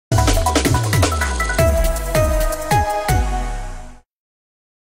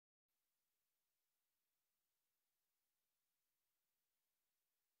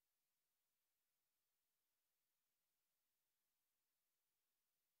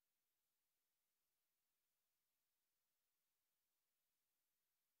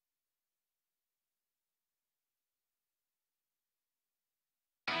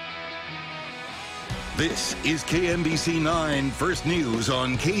This is KMBC 9 First News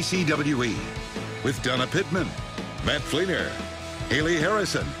on KCWE with Donna Pittman, Matt Fleener, Haley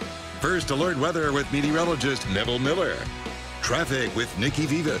Harrison, First Alert Weather with meteorologist Neville Miller, Traffic with Nikki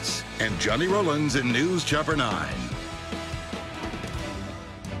Vivas, and Johnny Rollins in News Chopper 9.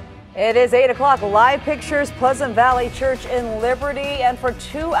 It is 8 o'clock. Live pictures, Pleasant Valley Church in Liberty. And for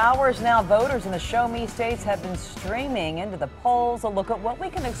 2 hours now, voters in the Show Me states have been streaming into the polls. A look at what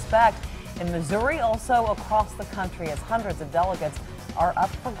we can expect in Missouri, also across the country, as hundreds of delegates are up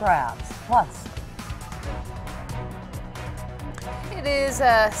for grabs. Plus, it is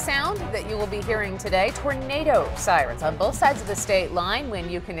a sound that you will be hearing today. Tornado sirens on both sides of the state line,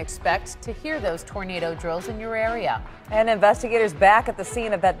 when you can expect to hear those tornado drills in your area. And investigators back at the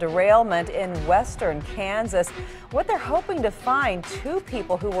scene of that derailment in western Kansas. What they're hoping to find, 2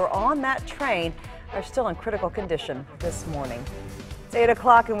 people who were on that train are still in critical condition this morning. It's 8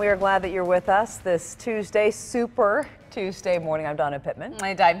 o'clock and we are glad that you're with us this Tuesday, Super Tuesday morning. I'm Donna Pittman.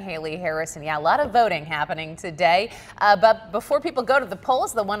 And I'm Haley Harrison. Yeah, a lot of voting happening today. But before people go to the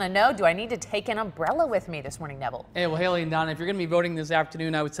polls, they want to know, do I need to take an umbrella with me this morning, Neville? Hey, well, Haley and Donna, if you're going to be voting this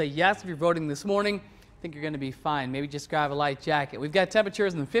afternoon, I would say yes. If you're voting this morning, I think you're going to be fine. Maybe just grab a light jacket. We've got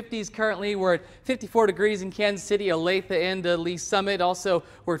temperatures in the 50s currently. We're at 54 degrees in Kansas City, Olathe, and Lee Summit. Also,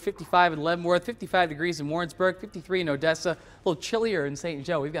 we're at 55 in Leavenworth, 55 degrees in Warrensburg, 53 in Odessa. A little chillier in St.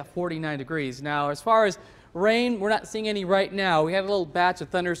 Joe. We've got 49 degrees. Now, as far as rain, we're not seeing any right now. We had a little batch of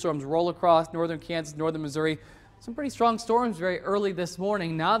thunderstorms roll across northern Kansas, northern Missouri. Some pretty strong storms very early this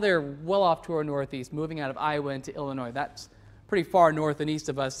morning. Now they're well off to our northeast, moving out of Iowa into Illinois. That's pretty far north and east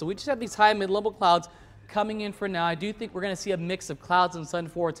of us. So we just have these high mid-level clouds coming in for now. I do think we're going to see a mix of clouds and sun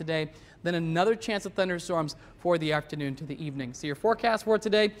for today, then another chance of thunderstorms for the afternoon to the evening. So your forecast for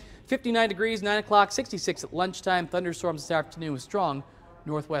today, 59 degrees, 9 o'clock, 66 at lunchtime. Thunderstorms this afternoon with strong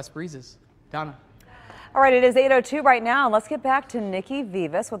northwest breezes. Donna. All right, it is 8:02 right now, and let's get back to Nikki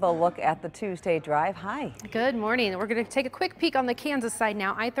Vivas with a look at the Tuesday drive. Hi. Good morning. We're going to take a quick peek on the Kansas side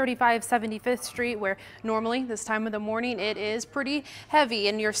now. I-35 75th Street, where normally this time of the morning it is pretty heavy,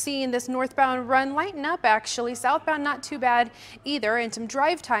 and you're seeing this northbound run lighten up actually. Southbound not too bad either, and some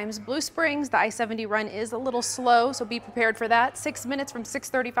drive times. Blue Springs, the I-70 run is a little slow, so be prepared for that. 6 minutes from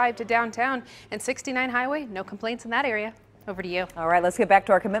 635 to downtown, and 69 highway, no complaints in that area. Over to you. All right, let's get back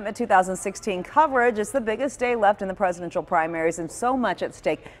to our Commitment 2016 coverage. It's the biggest day left in the presidential primaries and so much at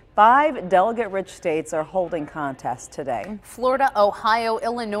stake. 5 delegate-rich states are holding contests today. Florida, Ohio,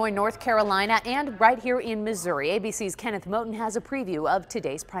 Illinois, North Carolina, and right here in Missouri. ABC's Kenneth Moten has a preview of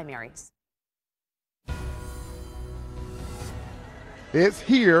today's primaries. It's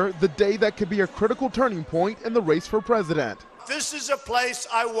here, the day that could be a critical turning point in the race for president. This is a place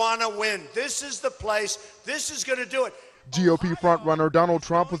I want to win. This is the place. This is going to do it. GOP frontrunner Donald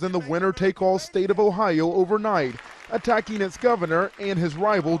Trump was in the winner-take-all state of Ohio overnight, attacking its governor and his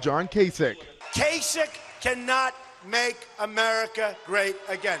rival John Kasich. Kasich cannot make America great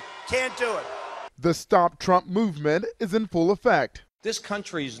again. Can't do it. The Stop Trump movement is in full effect. This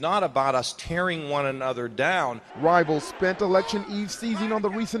country is not about us tearing one another down. Rivals spent election eve seizing on the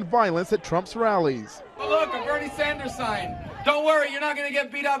recent violence at Trump's rallies. Oh, look, a Bernie Sanders sign. Don't worry, you're not going to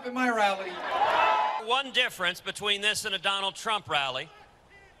get beat up at my rally. One difference between this and a Donald Trump rally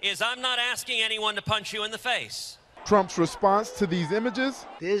is I'm not asking anyone to punch you in the face. Trump's response to these images?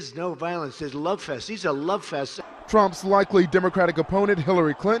 There's no violence, there's love fest. These are love fests. Trump's likely Democratic opponent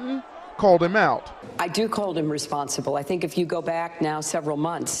Hillary Clinton called him out. I do hold him responsible. I think if you go back now several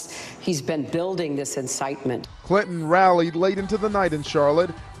months, he's been building this incitement. Clinton rallied late into the night in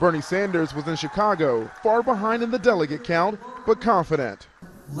Charlotte. Bernie Sanders was in Chicago, far behind in the delegate count, but confident.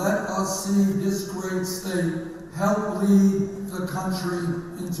 Let us see this great state help lead the country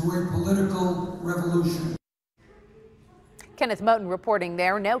into a political revolution. Kenneth Moten reporting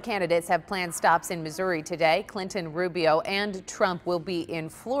there. No candidates have planned stops in Missouri today. Clinton, Rubio, and Trump will be in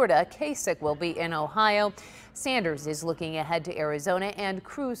Florida. Kasich will be in Ohio. Sanders is looking ahead to Arizona, and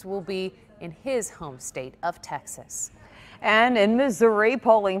Cruz will be in his home state of Texas. And in Missouri,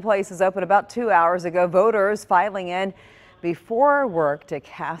 polling places opened about 2 hours ago. Voters filing in before work to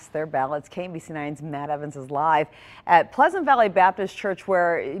cast their ballots. KMBC 9's Matt Evans is live at Pleasant Valley Baptist Church,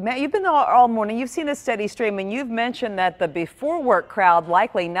 where, Matt, you've been there all morning. You've seen a steady stream, and you've mentioned that the before work crowd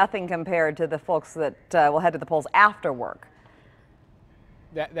likely nothing compared to the folks that will head to the polls after work.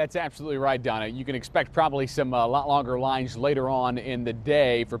 That's absolutely right, Donna. You can expect probably some a lot longer lines later on in the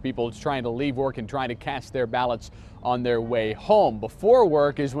day for people trying to leave work and trying to cast their ballots on their way home. Before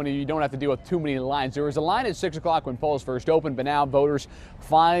work is when you don't have to deal with too many lines. There was a line at 6 o'clock when polls first opened, but now voters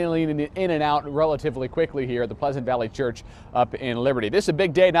filing in and out relatively quickly here at the Pleasant Valley Church up in Liberty. This is a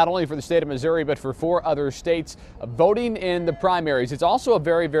big day not only for the state of Missouri, but for 4 other states voting in the primaries. It's also a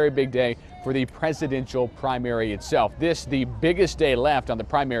very, very big day for the presidential primary itself. This the biggest day left on the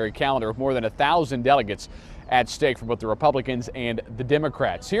primary calendar, with more than 1,000 delegates at stake for both the Republicans and the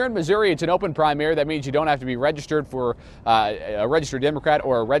Democrats. Here in Missouri, it's an open primary. That means you don't have to be registered for a registered Democrat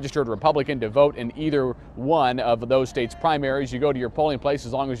or a registered Republican to vote in either one of those states' primaries. You go to your polling place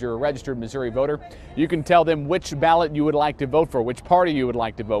as long as you're a registered Missouri voter. You can tell them which ballot you would like to vote for, which party you would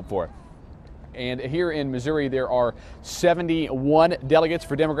like to vote for. And here in Missouri, there are 71 delegates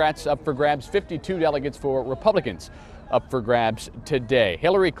for Democrats up for grabs, 52 delegates for Republicans up for grabs today.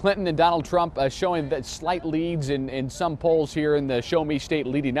 Hillary Clinton and Donald Trump showing that slight leads in some polls here in the Show Me state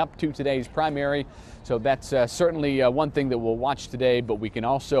leading up to today's primary. So that's certainly one thing that we'll watch today, but we can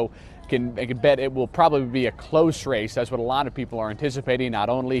also can bet it will probably be a close race. That's what a lot of people are anticipating, not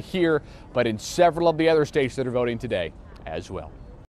only here, but in several of the other states that are voting today as well.